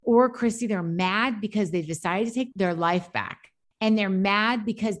or Christy, they're mad because they've decided to take their life back. And they're mad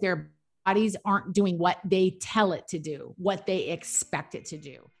because their bodies aren't doing what they tell it to do, what they expect it to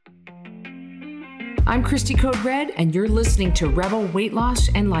do. I'm Christy Code Red, and you're listening to Rebel Weight Loss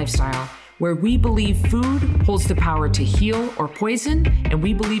and Lifestyle, where we believe food holds the power to heal or poison, and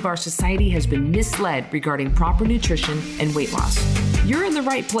we believe our society has been misled regarding proper nutrition and weight loss. You're in the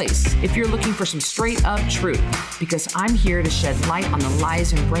right place if you're looking for some straight up truth, because I'm here to shed light on the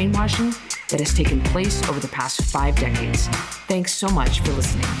lies and brainwashing that has taken place over the past 5 decades. Thanks so much for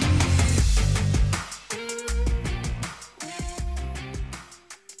listening.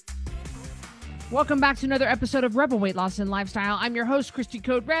 Welcome back to another episode of Rebel Weight Loss and Lifestyle. I'm your host, Christy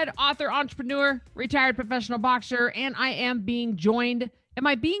Code Red, author, entrepreneur, retired professional boxer, and I am being joined. Am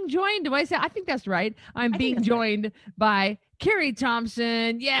I being joined? Do I say? I think that's right. I'm being joined by Carrie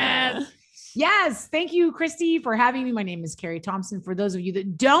Thompson. Yes. Yes. Thank you, Christy, for having me. My name is Carrie Thompson. For those of you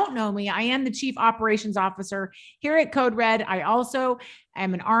that don't know me, I am the Chief Operations Officer here at Code Red. I also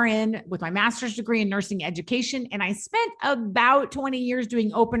am an RN with my master's degree in nursing education. And I spent about 20 years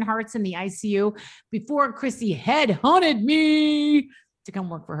doing open hearts in the ICU before Christy headhunted me to come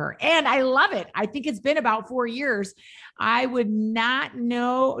work for her. And I love it. I think it's been about 4 years. I would not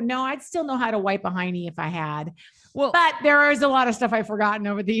know. No, I'd still know how to wipe a hiney if I had. Well, but there is a lot of stuff I've forgotten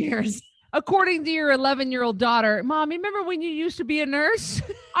over the years. According to your 11-year-old daughter, Mom, remember when you used to be a nurse?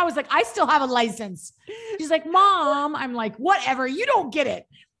 I was like, I still have a license. She's like, Mom, I'm like, whatever, you don't get it.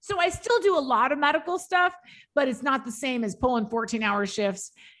 So I still do a lot of medical stuff, but it's not the same as pulling 14-hour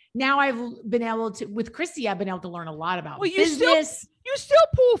shifts. Now I've been able to, with Christy, I've been able to learn a lot about business. You still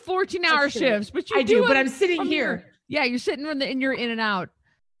pull 14-hour shifts, but I do, but I'm sitting here. Yeah, you're sitting and you're in and out.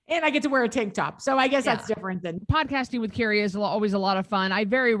 And I get to wear a tank top. So I guess that's different than podcasting with Carrie is always a lot of fun. I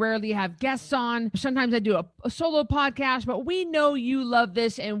very rarely have guests on. Sometimes I do a solo podcast, but we know you love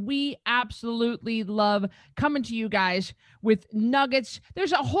this and we absolutely love coming to you guys with nuggets.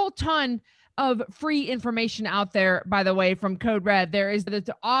 There's a whole ton of free information out there, by the way, from Code Red. There is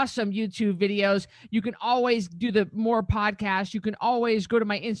the awesome YouTube videos. You can always do the more podcasts. You can always go to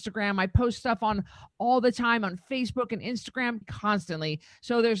my Instagram. I post stuff on all the time on Facebook and Instagram constantly.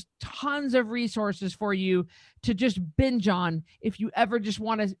 So there's tons of resources for you to just binge on if you ever just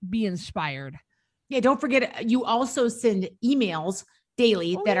want to be inspired. Yeah, don't forget, you also send emails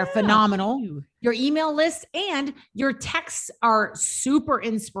daily that are phenomenal. Your email list and your texts are super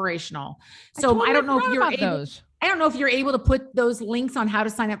inspirational. So I don't know if you're able to put those links on how to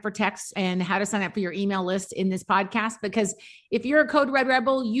sign up for texts and how to sign up for your email list in this podcast, because if you're a Code Red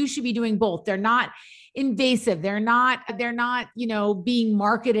Rebel, you should be doing both. They're not invasive. They're not, being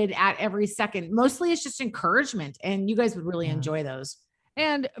marketed at every second. Mostly it's just encouragement, and you guys would really enjoy those.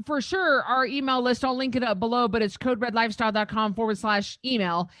 And for sure, our email list, I'll link it up below, but it's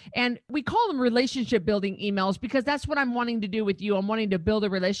coderedlifestyle.com/email. And we call them relationship building emails because that's what I'm wanting to do with you. I'm wanting to build a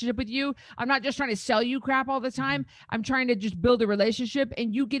relationship with you. I'm not just trying to sell you crap all the time. I'm trying to just build a relationship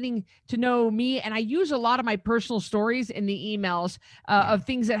and you getting to know me. And I use a lot of my personal stories in the emails of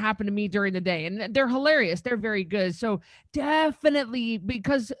things that happen to me during the day. And they're hilarious. They're very good. So definitely,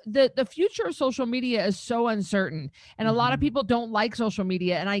 because the future of social media is so uncertain and a lot of people don't like social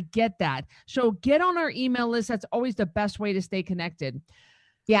media, and I get that. So get on our email list. That's always the best way to stay connected.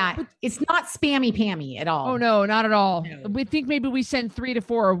 Yeah, it's not spammy pammy at all. Oh no, not at all. No. We think maybe we send 3 to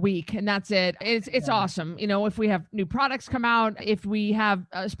 4 a week, and that's it. It's awesome. If we have new products come out, if we have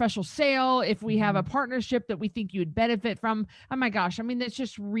a special sale, if we have a partnership that we think you'd benefit from. Oh my gosh, it's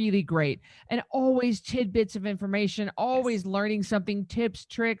just really great. And always tidbits of information, always learning something, tips,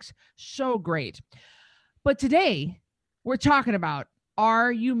 tricks, so great. But today we're talking about,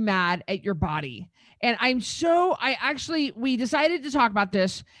 are you mad at your body? And we decided to talk about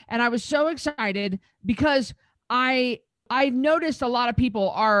this, and I was so excited because I've noticed a lot of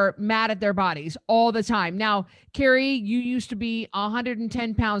people are mad at their bodies all the time. Now, Carrie, you used to be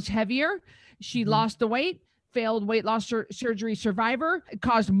 110 pounds heavier. She lost the weight, failed weight loss surgery survivor. It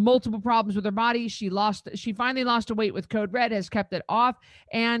caused multiple problems with her body. She finally lost the weight with Code Red, has kept it off,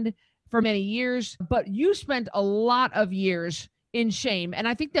 and for many years. But you spent a lot of years in shame. And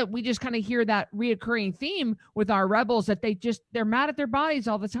I think that we just kind of hear that reoccurring theme with our rebels, that they're mad at their bodies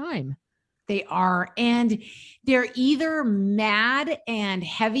all the time. They are. And they're either mad and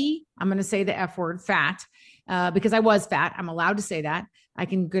heavy. I'm going to say the F word, fat, because I was fat. I'm allowed to say that. I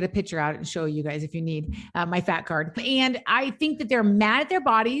can get a picture out and show you guys if you need my fat card. And I think that they're mad at their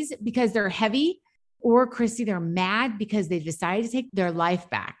bodies because they're heavy, or Christy, they're mad because they've decided to take their life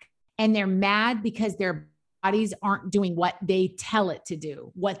back. And they're mad because their bodies aren't doing what they tell it to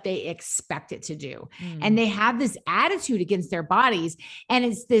do, what they expect it to do. And they have this attitude against their bodies, and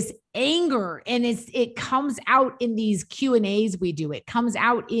it's this anger, and it comes out in these Q&As we do. It comes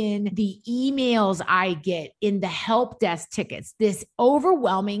out in the emails I get, in the help desk tickets, this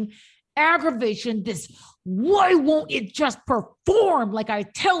overwhelming aggravation, this why won't it just perform like I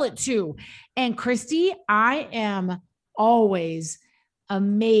tell it to? And Christy, I am always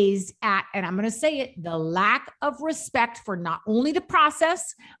amazed at, and I'm going to say it, the lack of respect for not only the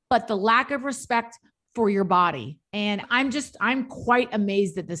process, but the lack of respect for your body. And I'm quite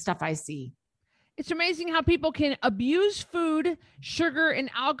amazed at the stuff I see. It's amazing how people can abuse food, sugar, and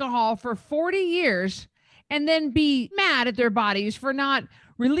alcohol for 40 years and then be mad at their bodies for not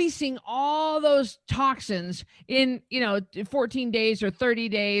releasing all those toxins in, 14 days or 30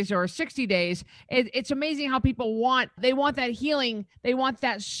 days or 60 days. It's amazing how people want that healing. They want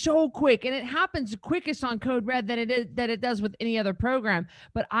that so quick, and it happens quickest on Code Red than it does with any other program.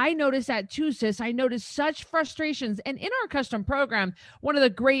 But I notice that too, sis. I notice such frustrations. And in our custom program, one of the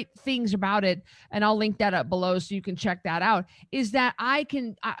great things about it, and I'll link that up below so you can check that out, is that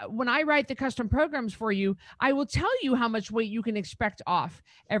when I write the custom programs for you, I will tell you how much weight you can expect off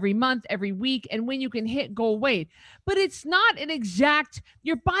every month, every week, and when you can hit goal weight. But it's not an exact,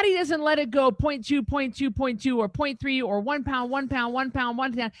 your body doesn't let it go 0.2, 0.2, 0.2, or 0.3, or 1 pound, 1 pound, 1 pound,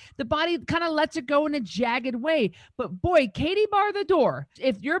 1 pound. The body kind of lets it go in a jagged way. But boy, Katie bar the door.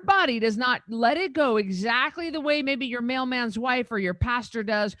 If your body does not let it go exactly the way maybe your mailman's wife or your pastor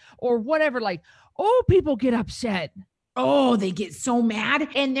does, or whatever, people get upset. Oh, they get so mad,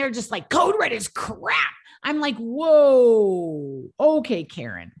 and they're just like, Code Red is crap. I'm like, whoa, okay,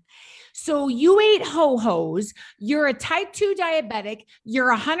 Karen. So you ate ho-hos, you're a type 2 diabetic, you're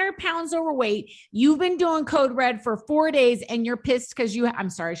 100 pounds overweight, you've been doing Code Red for 4 days, and you're pissed because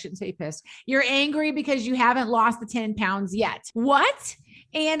I'm sorry, I shouldn't say pissed. You're angry because you haven't lost the 10 pounds yet. What?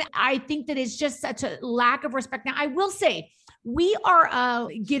 And I think that it's just such a lack of respect. Now, I will say, we are a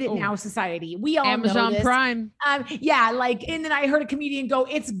get it now society. We all Amazon know this. Prime. And then I heard a comedian go,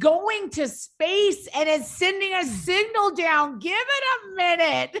 it's going to space and it's sending a signal down. Give it a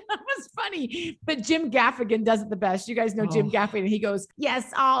minute. That was funny. But Jim Gaffigan does it the best. You guys know Jim Gaffigan. He goes,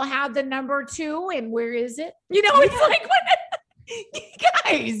 yes, I'll have the number 2. And where is it? It's like, what?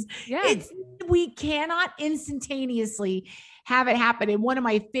 Guys, we cannot instantaneously have it happen. And one of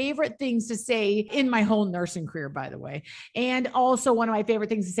my favorite things to say in my whole nursing career, by the way, and also one of my favorite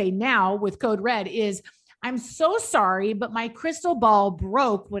things to say now with Code Red is, I'm so sorry, but my crystal ball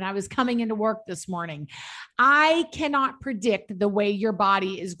broke when I was coming into work this morning. I cannot predict the way your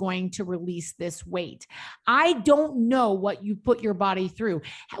body is going to release this weight. I don't know what you put your body through.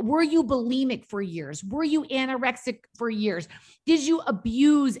 Were you bulimic for years? Were you anorexic for years? Did you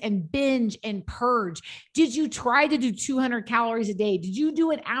abuse and binge and purge? Did you try to do 200 calories a day? Did you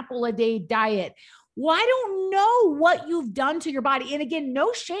do an apple a day diet? Well, I don't know what you've done to your body. And again,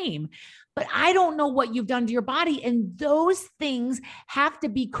 no shame, but I don't know what you've done to your body. And those things have to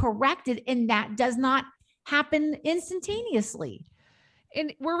be corrected. And that does not happen instantaneously.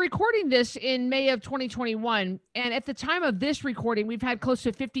 And we're recording this in May of 2021. And at the time of this recording, we've had close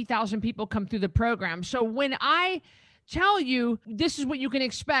to 50,000 people come through the program. So when I tell you this is what you can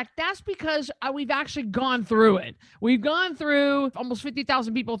expect, that's because we've actually gone through it. We've gone through almost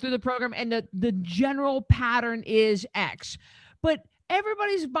 50,000 people through the program, and the general pattern is X. But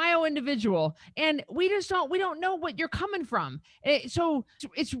everybody's bio-individual, and we don't know what you're coming from. So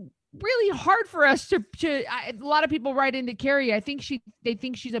it's really hard for us to a lot of people write into Carrie. They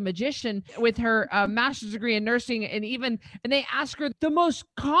think she's a magician with her master's degree in nursing, and they ask her the most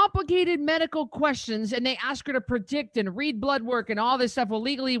complicated medical questions, and they ask her to predict and read blood work and all this stuff. Well,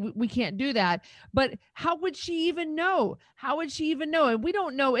 legally we can't do that, but how would she even know? And we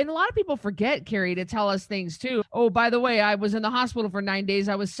don't know. And a lot of people forget, Carrie, to tell us things too. Oh, by the way, I was in the hospital for 9 days.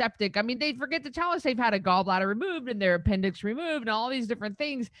 I was septic. I mean, they forget to tell us they've had a gallbladder removed and their appendix removed and all these different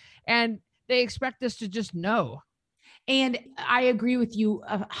things. And they expect us to just know. And I agree with you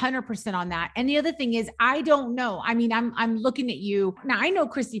 100% on that. And the other thing is, I don't know. I mean, I'm looking at you now. I know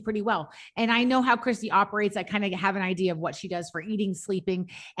Christy pretty well, and I know how Christy operates. I kind of have an idea of what she does for eating, sleeping,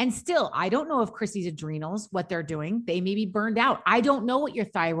 and still, I don't know if Christy's adrenals, what they're doing. They may be burned out. I don't know what your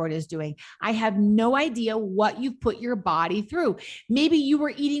thyroid is doing. I have no idea what you've put your body through. Maybe you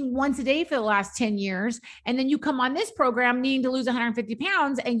were eating once a day for the last 10 years, and then you come on this program needing to lose 150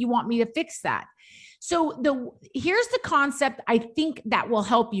 pounds, and you want me to fix that. So here's the concept I think that will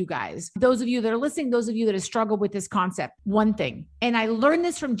help you guys. Those of you that are listening, those of you that have struggled with this concept, one thing, and I learned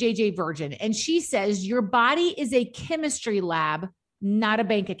this from JJ Virgin, and she says, your body is a chemistry lab, not a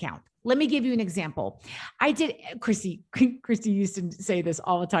bank account. Let me give you an example. Christy used to say this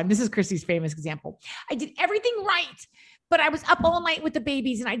all the time. This is Christy's famous example. I did everything right, but I was up all night with the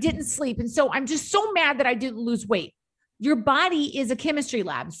babies and I didn't sleep. And so I'm just so mad that I didn't lose weight. Your body is a chemistry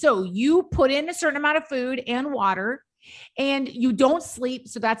lab. So you put in a certain amount of food and water and you don't sleep.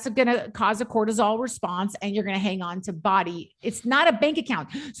 So that's going to cause a cortisol response and you're going to hang on to body. It's not a bank account.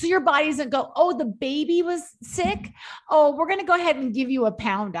 So your body doesn't go, oh, the baby was sick. Oh, we're going to go ahead and give you a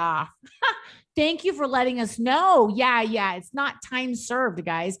pound off. Thank you for letting us know. Yeah. It's not time served,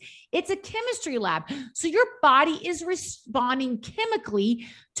 guys. It's a chemistry lab. So your body is responding chemically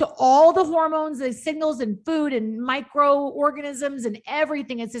to all the hormones, the signals and food and microorganisms and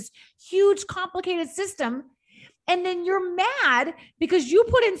everything. It's this huge, complicated system. And then you're mad because you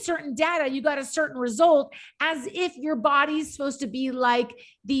put in certain data, you got a certain result, as if your body's supposed to be like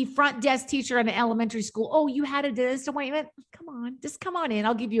the front desk teacher in an elementary school. Oh, you had a dentist appointment? Come on, just come on in.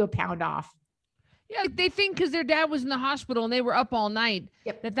 I'll give you a pound off. Yeah, they think because their dad was in the hospital and they were up all night,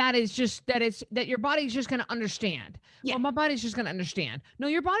 that your body's just going to understand. Yeah. Well, my body's just going to understand. No,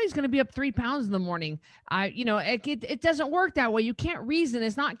 your body's going to be up 3 pounds in the morning. It doesn't work that way. You can't reason.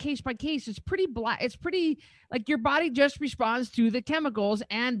 It's not case by case. It's pretty like your body just responds to the chemicals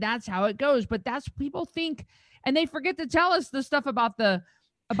and that's how it goes. But that's people think, and they forget to tell us the stuff about the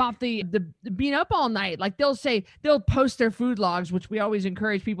being up all night. Like they'll post their food logs, which we always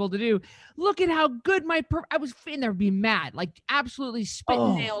encourage people to do. Look at how good I was in there, be mad, like absolutely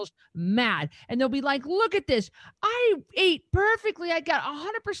spitting nails, mad. And they'll be like, look at this. I ate perfectly. I got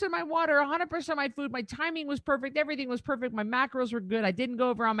 100% of my water, 100% of my food. My timing was perfect. Everything was perfect. My macros were good. I didn't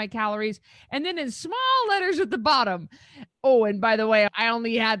go over on my calories. And then in small letters at the bottom, oh, and by the way, I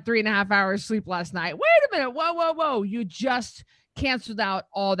only had 3.5 hours sleep last night. Wait a minute. Whoa. You just canceled out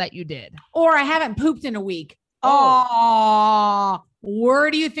all that you did. Or I haven't pooped in a week. Oh, where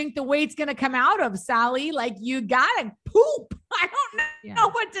do you think the weight's going to come out of, Sally? Like you got to poop. I don't know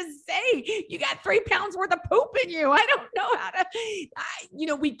what to say. You got 3 pounds worth of poop in you. I don't know how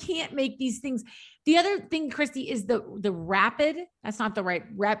to, we can't make these things. The other thing, Christy, is the rapid, that's not the right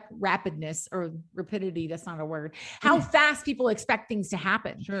rapidness or rapidity. That's not a word. How fast people expect things to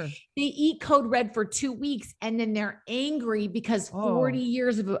happen. Sure. They eat Code Red for 2 weeks and then they're angry because 40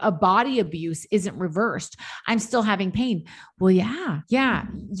 years of a body abuse isn't reversed. I'm still having pain. Well, yeah.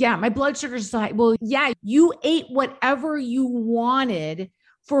 My blood sugar is so high. Well, yeah, you ate whatever you wanted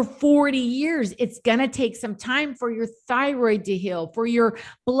for 40 years. It's going to take some time for your thyroid to heal, for your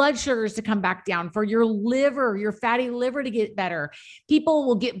blood sugars to come back down, for your liver, your fatty liver to get better. People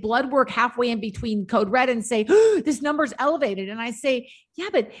will get blood work halfway in between Code Red and say, this number's elevated. And I say, yeah,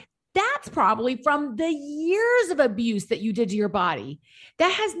 but that's probably from the years of abuse that you did to your body.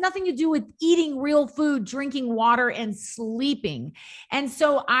 That has nothing to do with eating real food, drinking water, and sleeping. And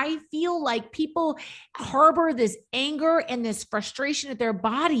so I feel like people harbor this anger and this frustration at their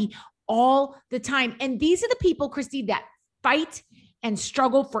body all the time. And these are the people, Christy, that fight and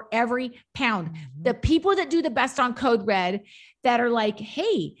struggle for every pound. Mm-hmm. The people that do the best on Code Red, that are like,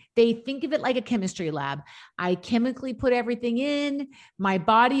 hey, they think of it like a chemistry lab. I chemically put everything in. My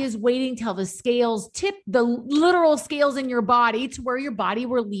body is waiting till the scales tip, the literal scales in your body, to where your body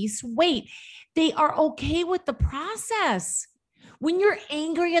release weight. They are okay with the process. When you're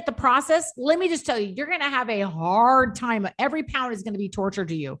angry at the process, let me just tell you, you're going to have a hard time. Every pound is going to be torture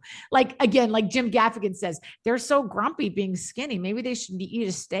to you. Like, again, like Jim Gaffigan says, they're so grumpy being skinny. Maybe they should eat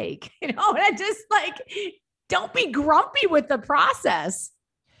a steak, and I just like, don't be grumpy with the process.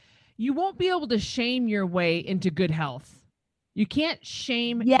 You won't be able to shame your way into good health. You can't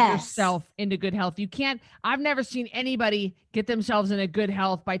shame yourself into good health. You can't. I've never seen anybody get themselves into good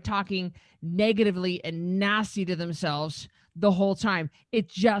health by talking negatively and nasty to themselves the whole time. It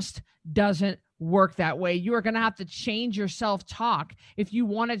just doesn't work that way. You are going to have to change your self-talk if you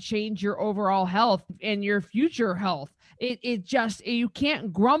want to change your overall health and your future health. You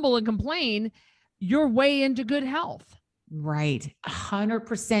can't grumble and complain your way into good health. Right.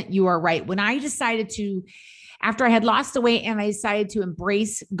 100%. You are right. When I decided after I had lost the weight and I decided to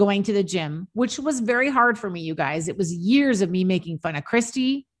embrace going to the gym, which was very hard for me, you guys, it was years of me making fun of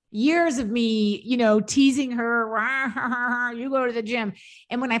Christy, years of me, teasing her, you go to the gym.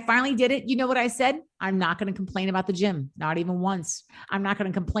 And when I finally did it, you know what I said? I'm not going to complain about the gym. Not even once. I'm not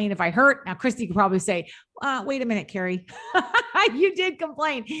going to complain if I hurt. Now, Christy could probably say, wait a minute, Carrie, you did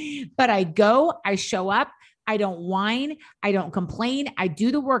complain, but I go, I show up. I don't whine. I don't complain. I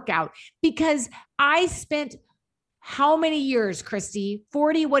do the workout because I spent how many years, Christy,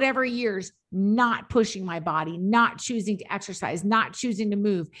 40, whatever years, not pushing my body, not choosing to exercise, not choosing to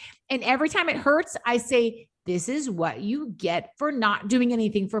move. And every time it hurts, I say, this is what you get for not doing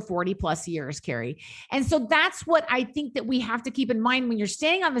anything for 40 plus years, Carrie. And so that's what I think that we have to keep in mind when you're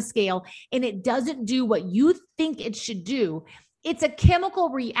staying on the scale and it doesn't do what you think it should do. It's a chemical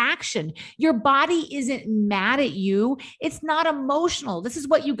reaction. Your body isn't mad at you. It's not emotional. This is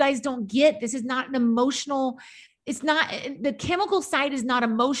what you guys don't get. This is not an emotional. It's not, the chemical side is not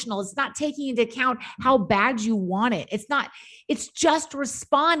emotional. It's not taking into account how bad you want it. It's just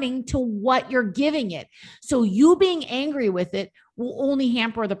responding to what you're giving it. So you being angry with it will only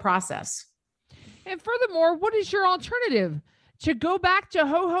hamper the process. And furthermore, what is your alternative? To go back to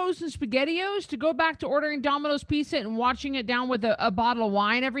Ho-Hos and SpaghettiOs, to go back to ordering Domino's pizza and watching it down with a bottle of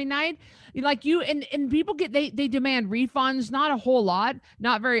wine every night? Like you, and people they demand refunds, not a whole lot,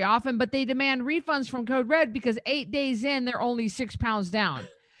 not very often, but they demand refunds from Code Red because 8 days in, they're only 6 pounds down.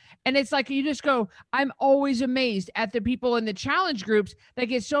 And it's like, you just go, I'm always amazed at the people in the challenge groups that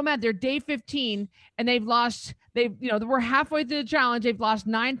get so mad. They're day 15 and we're halfway through the challenge. They've lost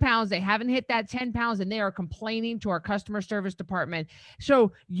 9 pounds. They haven't hit that 10 pounds and they are complaining to our customer service department.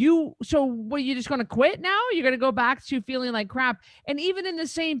 So what, are you just going to quit now? You're going to go back to feeling like crap. And even in the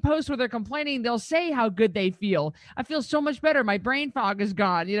same post where they're complaining, they'll say how good they feel. I feel so much better. My brain fog is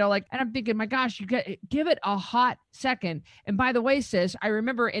gone, and I'm thinking, my gosh, give it a hot second. And by the way, sis, I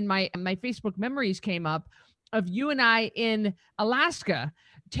remember in my Facebook memories came up of you and I in Alaska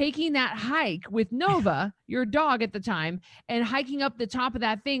taking that hike with Nova, your dog at the time, and hiking up the top of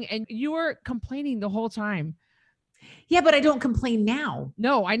that thing. And you were complaining the whole time. Yeah, but I don't complain now.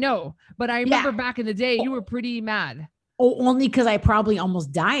 No, I know. But I remember back in the day, you were pretty mad. Oh, only because I probably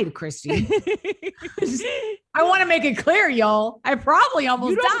almost died, Christy. I want to make it clear, y'all. I probably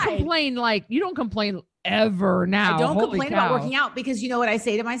almost died. You don't complain ever now. I don't complain about working out because you know what I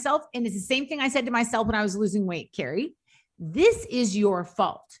say to myself? And it's the same thing I said to myself when I was losing weight, Carrie. This is your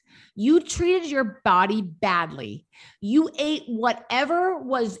fault. You treated your body badly. You ate whatever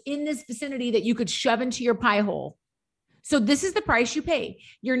was in this vicinity that you could shove into your pie hole. So this is the price you pay.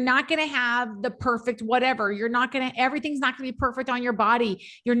 You're not going to have the perfect whatever. Everything's not going to be perfect on your body.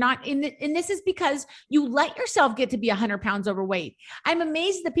 And this is because you let yourself get to be 100 pounds overweight. I'm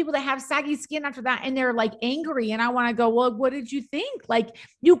amazed at the people that have saggy skin after that and they're like angry. And I want to go, well, what did you think? Like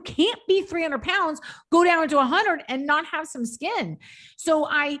you can't be 300 pounds, go down to 100 and not have some skin. So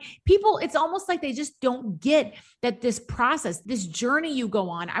it's almost like they just don't get that this process, this journey you go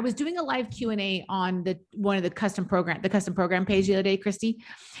on. I was doing a live Q&A on one of the custom program page the other day, Christy.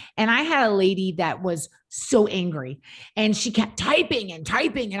 And I had a lady that was so angry and she kept typing.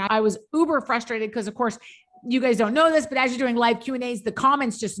 And I was uber frustrated because of course you guys don't know this, but as you're doing live Q&As, the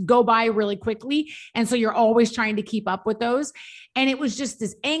comments just go by really quickly. And so you're always trying to keep up with those. And it was just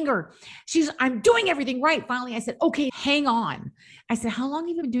this anger. I'm doing everything right. Finally, I said, okay, hang on. I said, how long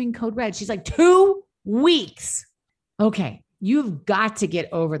have you been doing Code Red? She's like 2 weeks. Okay. You've got to get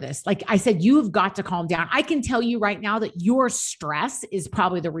over this. Like I said, you've got to calm down. I can tell you right now that your stress is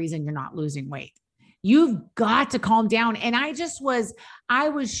probably the reason you're not losing weight. You've got to calm down. And I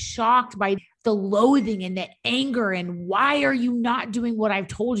was shocked by the loathing and the anger and why are you not doing what I've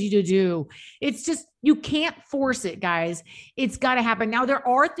told you to do? It's just, you can't force it, guys. It's got to happen. Now, there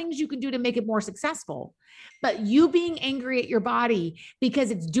are things you can do to make it more successful, but you being angry at your body because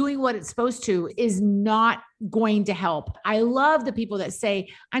it's doing what it's supposed to is not going to help. I love the people that say,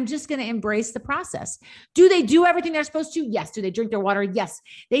 I'm just going to embrace the process. Do they do everything they're supposed to? Yes. Do they drink their water? Yes,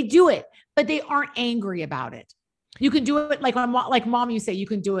 they do it, but they aren't angry about it. You can do it like mom, you say you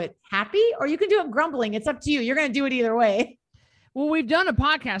can do it happy or you can do it grumbling. It's up to you. You're going to do it either way. Well, we've done a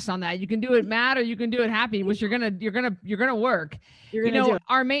podcast on that. You can do it mad or you can do it happy, which you're gonna work.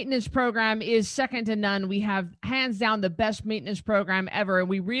 Our maintenance program is second to none. We have hands down the best maintenance program ever, and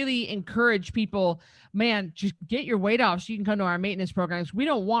we really encourage people. Man, just get your weight off so you can come to our maintenance programs. We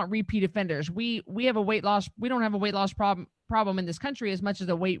don't want repeat offenders. We have a weight loss. We don't have a weight loss problem in this country as much as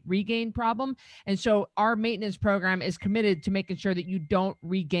a weight regain problem. And so our maintenance program is committed to making sure that you don't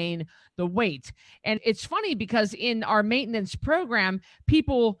regain the weight. And it's funny because in our maintenance program,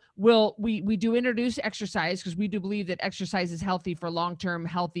 people we do introduce exercise because we do believe that exercise is healthy for long-term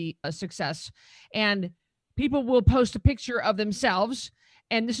healthy success. And people will post a picture of themselves.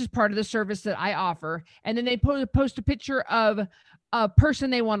 And this is part of the service that I offer. And then they post a picture of a person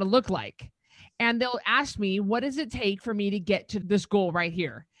they want to look like. And they'll ask me, what does it take for me to get to this goal right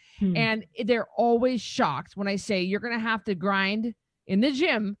here? And they're always shocked when I say, you're going to have to grind in the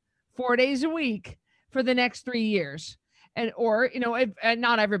gym 4 days a week for the next 3 years. And, or, if, and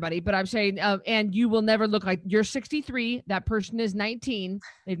not everybody, but I'm saying, and you will never look like you're 63. That person is 19.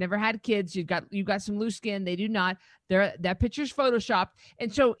 They've never had kids. You've got some loose skin. They do not. That picture's photoshopped.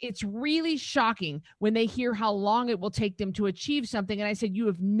 And so it's really shocking when they hear how long it will take them to achieve something. And I said, you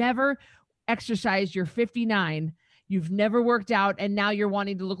have never exercised. You're 59. You've never worked out, and now you're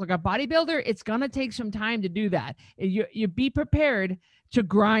wanting to look like a bodybuilder. It's going to take some time to do that. You be prepared to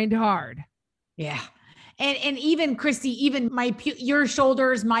grind hard. Yeah. And even Christy, even your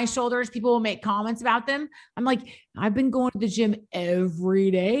shoulders, my shoulders, people will make comments about them. I'm like, I've been going to the gym every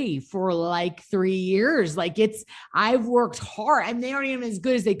day for like 3 years. Like I've worked hard and they aren't even as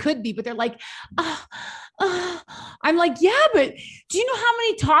good as they could be, but they're like, I'm like, yeah, but do you know how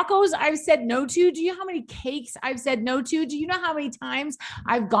many tacos I've said no to? Do you know how many cakes I've said no to? Do you know how many times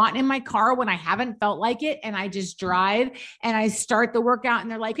I've gotten in my car when I haven't felt like it and I just drive and I start the workout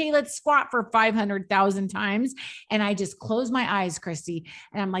and they're like, hey, let's squat for 500,000 times. And I just close my eyes, Christy.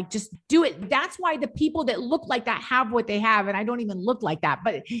 And I'm like, just do it. That's why the people that look like that have what they have. And I don't even look like that,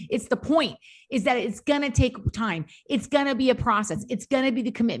 but it's the point is that it's going to take time. It's going to be a process. It's going to be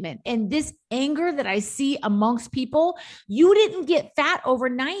the commitment. And this anger that I see amongst people, you didn't get fat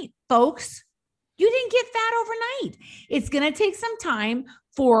overnight, folks. You didn't get fat overnight. It's going to take some time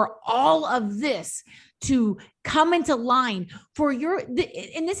for all of this to come into line for and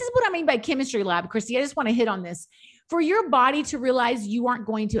this is what I mean by chemistry lab, Christy. I just want to hit on this. For your body to realize you aren't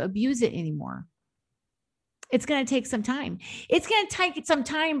going to abuse it anymore. It's going to take some time. It's going to take some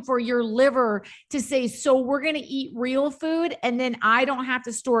time for your liver to say, so we're going to eat real food and then I don't have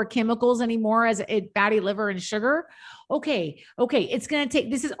to store chemicals anymore as a fatty liver and sugar. Okay. It's going to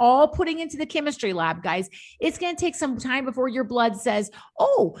take, this is all putting into the chemistry lab, guys. It's going to take some time before your blood says,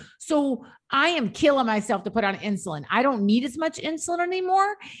 oh, so I am killing myself to put on insulin. I don't need as much insulin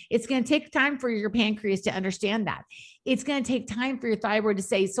anymore. It's going to take time for your pancreas to understand that. It's going to take time for your thyroid to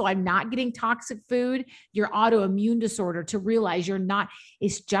say, so I'm not getting toxic food, your autoimmune disorder, to realize you're not.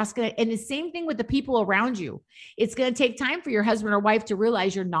 It's just going to, and the same thing with the people around you. It's going to take time for your husband or wife to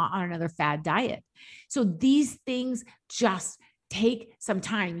realize you're not on another fad diet. So these things just take some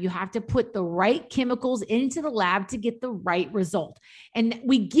time. You have to put the right chemicals into the lab to get the right result. And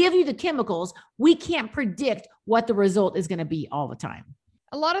we give you the chemicals. We can't predict what the result is going to be all the time.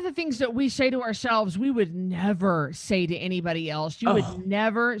 A lot of the things that we say to ourselves, we would never say to anybody else. You would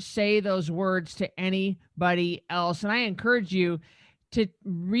never say those words to anybody else. And I encourage you to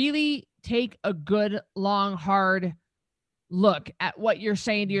really take a good, long, hard look at what you're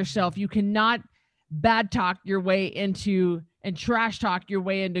saying to yourself. You cannot bad talk your way into and trash talk your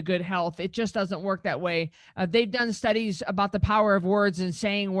way into good health. It just doesn't work that way. They've done studies about the power of words and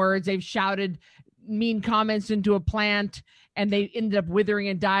saying words. They've shouted mean comments into a plant and they ended up withering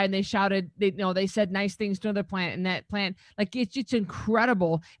and die. And they shouted, they said nice things to another plant, and that plant, like, it's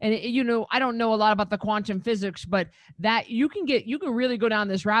incredible. And I don't know a lot about the quantum physics, but that you can really go down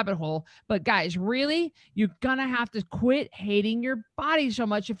this rabbit hole. But guys, really, you're gonna have to quit hating your body so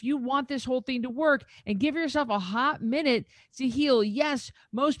much if you want this whole thing to work, and give yourself a hot minute to heal. Yes,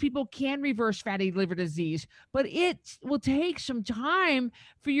 most people can reverse fatty liver disease, but it will take some time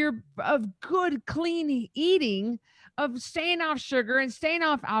for of good, clean eating, of staying off sugar and staying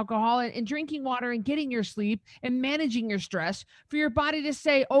off alcohol and drinking water and getting your sleep and managing your stress, for your body to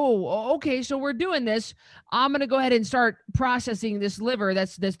say, oh, okay, so we're doing this. I'm going to go ahead and start processing this liver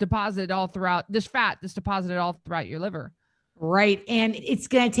that's deposited all throughout, this fat that's deposited all throughout your liver. Right. And it's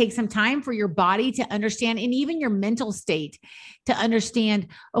going to take some time for your body to understand, and even your mental state to understand,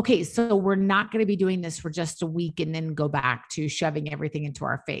 okay, so we're not going to be doing this for just a week and then go back to shoving everything into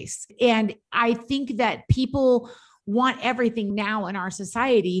our face. And I think that people want everything now in our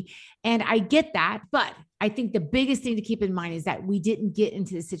society. And I get that, but I think the biggest thing to keep in mind is that we didn't get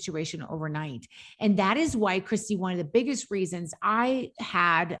into the situation overnight. And that is why, Christy, one of the biggest reasons I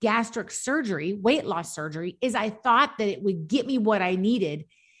had gastric surgery, weight loss surgery, is I thought that it would get me what I needed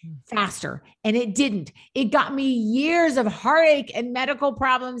faster. And it didn't. It got me years of heartache and medical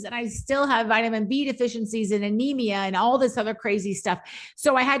problems. And I still have vitamin B deficiencies and anemia and all this other crazy stuff.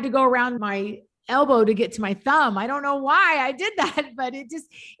 So I had to go around my elbow to get to my thumb. I don't know why I did that, but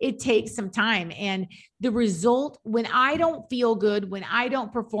it takes some time. And the result, when I don't feel good, when I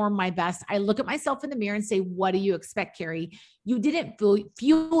don't perform my best, I look at myself in the mirror and say, what do you expect, Carrie? You didn't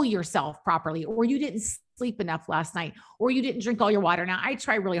fuel yourself properly, or you didn't sleep enough last night, or you didn't drink all your water. Now, I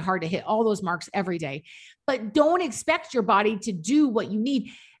try really hard to hit all those marks every day, but don't expect your body to do what you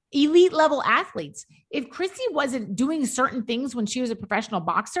need. Elite level athletes. If Christy wasn't doing certain things when she was a professional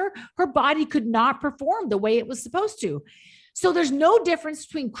boxer, her body could not perform the way it was supposed to. So there's no difference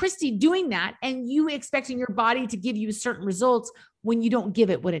between Christy doing that and you expecting your body to give you certain results when you don't give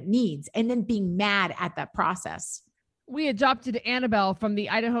it what it needs, and then being mad at that process. We adopted Annabelle from the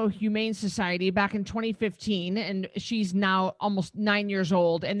Idaho Humane Society back in 2015, and she's now almost 9 years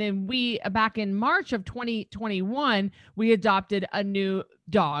old. And then back in March of 2021, we adopted a new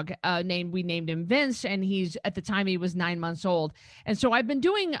dog we named him Vince, and at the time he was 9 months old. And so I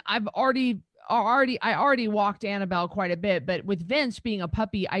already walked Annabelle quite a bit, but with Vince being a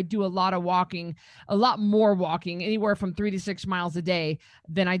puppy, I do a lot more walking, anywhere from 3 to 6 miles a day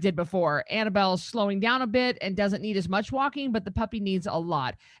than I did before. Annabelle's slowing down a bit and doesn't need as much walking, but the puppy needs a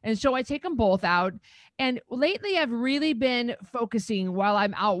lot. And so I take them both out. And lately I've really been focusing while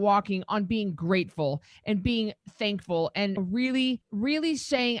I'm out walking on being grateful and being thankful, and really, really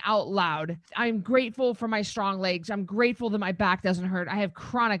saying out loud, I'm grateful for my strong legs. I'm grateful that my back doesn't hurt. I have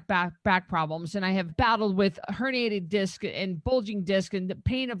chronic back problems, and I have battled with herniated disc and bulging disc and the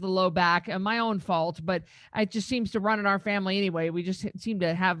pain of the low back, and my own fault, but it just seems to run in our family anyway. We just seem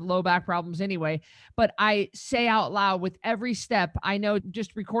to have low back problems anyway. But I say out loud with every step. I know,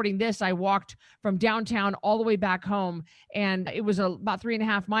 just recording this, I walked from downtown all the way back home, and it was about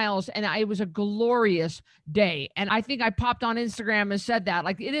 3.5 miles, and it was a glorious day. And I think I popped on Instagram and said that,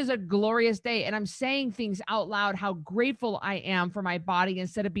 like, it is a glorious day. And I'm saying things out loud, how grateful I am for my body,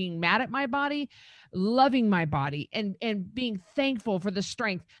 instead of being mad at my body, loving my body and being thankful for the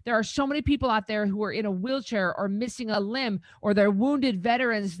strength. There are so many people out there who are in a wheelchair or missing a limb, or they're wounded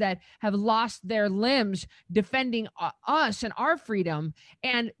veterans that have lost their limbs defending us and our freedom.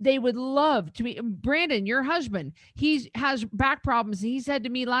 And they would love to be. Brandon, your husband, he has back problems. And he said to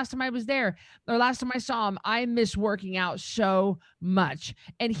me last time I was there, or last time I saw him, I miss working out so much.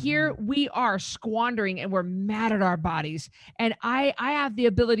 And here we are squandering, and we're mad at our bodies. And I have the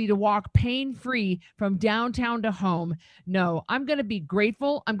ability to walk pain-free from downtown to home. No, I'm going to be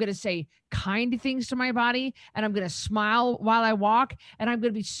grateful. I'm going to say kind things to my body, and I'm going to smile while I walk. And I'm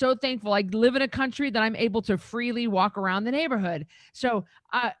going to be so thankful. I live in a country that I'm able to freely walk around the neighborhood. So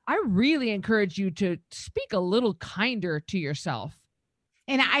I really encourage you to speak a little kinder to yourself.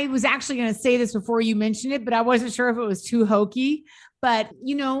 And I was actually going to say this before you mentioned it, but I wasn't sure if it was too hokey. But,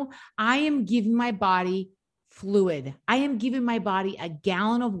 I am giving my body fluid. I am giving my body a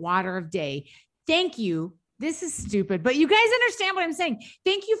gallon of water a day. Thank you. This is stupid, but you guys understand what I'm saying.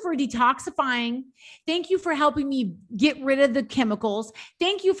 Thank you for detoxifying. Thank you for helping me get rid of the chemicals.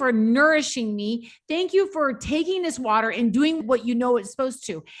 Thank you for nourishing me. Thank you for taking this water and doing what you know it's supposed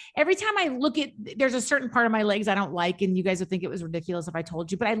to. Every time I look at, there's a certain part of my legs I don't like, and you guys would think it was ridiculous if I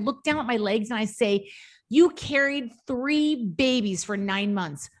told you, but I look down at my legs and I say, you carried 3 babies for 9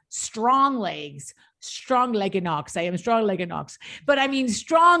 months, strong legs, strong leg and ox. I am strong leg and ox, but I mean,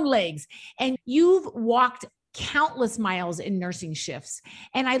 strong legs. And you've walked countless miles in nursing shifts.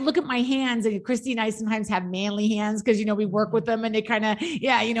 And I look at my hands, and Christy and I sometimes have manly hands because, we work with them and they kind of,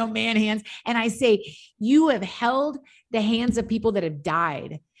 man hands. And I say, you have held the hands of people that have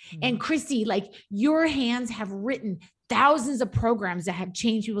died. Mm-hmm. And Christy, like, your hands have written thousands of programs that have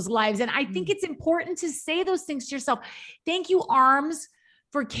changed people's lives. And I think it's important to say those things to yourself. Thank you, arms,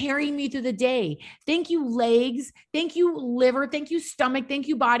 for carrying me through the day. Thank you, legs. Thank you, liver. Thank you, stomach. Thank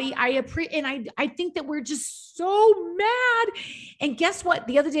you, body. I think that we're just so mad. And guess what?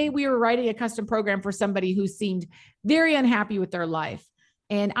 The other day we were writing a custom program for somebody who seemed very unhappy with their life.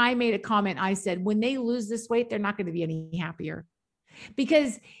 And I made a comment. I said, when they lose this weight, they're not going to be any happier.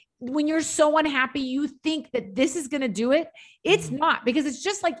 Because when you're so unhappy, you think that this is going to do it. It's not, because it's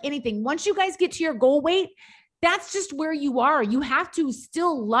just like anything. Once you guys get to your goal weight, that's just where you are. You have to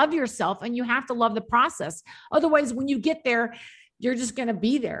still love yourself, and you have to love the process. Otherwise, when you get there, you're just going to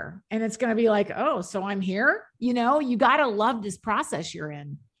be there, and it's going to be like, oh, so I'm here. You got to love this process you're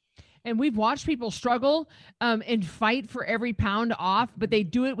in. And we've watched people struggle and fight for every pound off, but they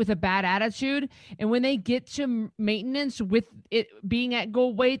do it with a bad attitude. And when they get to maintenance with it being at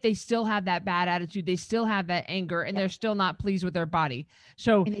goal weight, they still have that bad attitude. They still have that anger, and they're still not pleased with their body.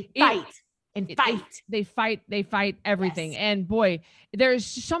 So and they fight. They fight everything. Yes. And boy, there's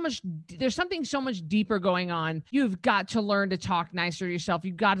something so much deeper going on. You've got to learn to talk nicer to yourself.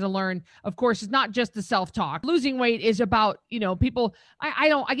 You've got to learn, of course, it's not just the self-talk. Losing weight is about, people,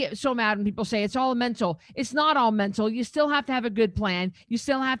 I get so mad when people say it's all mental. It's not all mental. You still have to have a good plan. You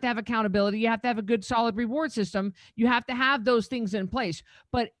still have to have accountability. You have to have a good, solid reward system. You have to have those things in place,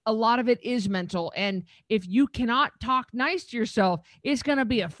 but a lot of it is mental. And if you cannot talk nice to yourself, it's going to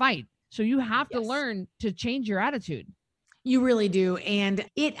be a fight. So you have to learn to change your attitude. You really do. And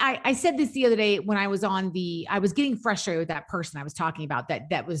I said this the other day when I was I was getting frustrated with that person I was talking about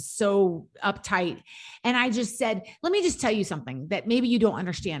that was so uptight. And I just said, let me just tell you something that maybe you don't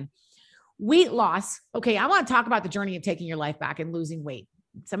understand. Weight loss. Okay. I want to talk about the journey of taking your life back and losing weight.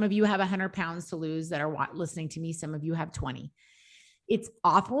 Some of you have 100 pounds to lose that are listening to me. Some of you have 20. It's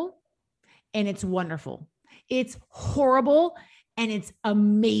awful and it's wonderful. It's horrible and it's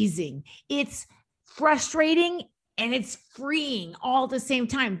amazing. It's frustrating and it's freeing all at the same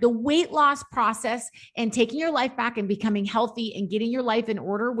time. The weight loss process and taking your life back and becoming healthy and getting your life in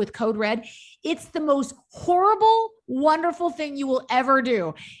order with Code Red, it's the most horrible, wonderful thing you will ever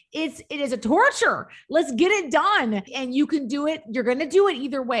do. It is a torture. Let's get it done. And you can do it. You're going to do it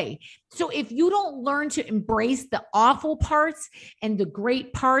either way. So if you don't learn to embrace the awful parts and the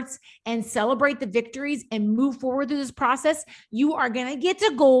great parts and celebrate the victories and move forward through this process, you are going to get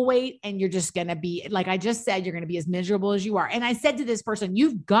to goal weight and you're just going to be, like I just said, you're going to be as miserable as you are. And I said to this person,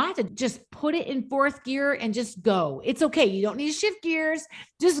 you've got to just put it in fourth gear and just go. It's okay. You don't need to shift gears.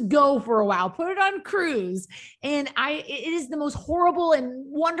 Just go for a while. Put it on cruise. And it is the most horrible and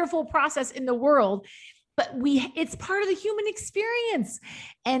wonderful process in the world. But it's part of the human experience,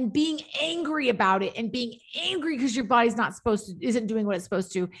 and being angry about it and being angry because your body's isn't doing what it's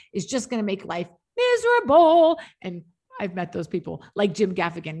supposed to is just going to make life miserable. And I've met those people like Jim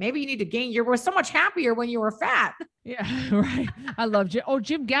Gaffigan. Maybe you need to gain. You were so much happier when you were fat. Yeah, right. I love Jim. Oh,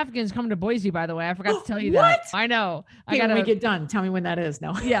 Jim Gaffigan's coming to Boise, by the way. I forgot to tell you that. What? I know. When we get done, tell me when that is.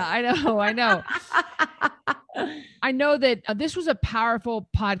 No. Yeah, I know. I know that this was a powerful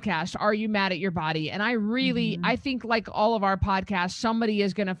podcast. Are you mad at your body? And I really, I think like all of our podcasts, somebody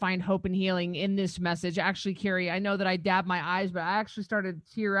is going to find hope and healing in this message. Actually, Carrie, I know that I dabbed my eyes, but I actually started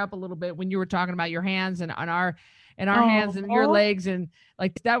to tear up a little bit when you were talking about your hands and our hands and your legs. And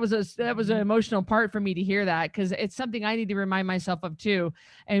like, that was an emotional part for me to hear that, because it's something I need to remind myself of too.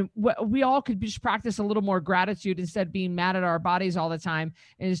 And we all could just practice a little more gratitude instead of being mad at our bodies all the time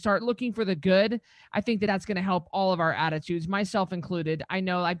and start looking for the good. I think that that's going to help all of our attitudes, myself included. I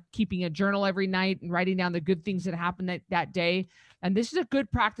know I'm keeping a journal every night and writing down the good things that happened that day. And this is a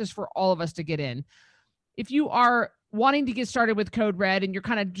good practice for all of us to get in. If you are wanting to get started with Code Red and you're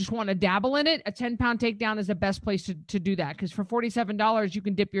kind of just want to dabble in it, a 10-pound takedown is the best place to do that. Because for $47, you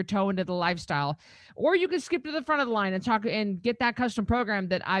can dip your toe into the lifestyle, or you can skip to the front of the line and talk and get that custom program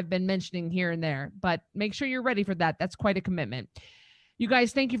that I've been mentioning here and there. But make sure you're ready for that. That's quite a commitment. You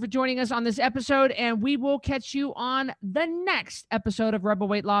guys, thank you for joining us on this episode, and we will catch you on the next episode of Rebel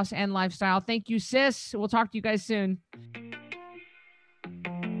Weight Loss and Lifestyle. Thank you, sis. We'll talk to you guys soon.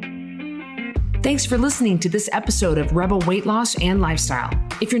 Thanks for listening to this episode of Rebel Weight Loss and Lifestyle.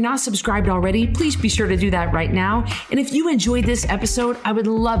 If you're not subscribed already, please be sure to do that right now. And if you enjoyed this episode, I would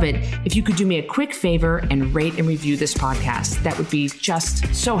love it if you could do me a quick favor and rate and review this podcast. That would be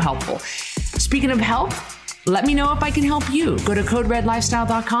just so helpful. Speaking of help, let me know if I can help you. Go to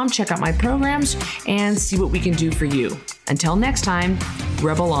CodeRedLifestyle.com, check out my programs, and see what we can do for you. Until next time,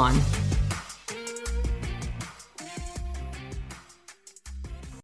 Rebel on.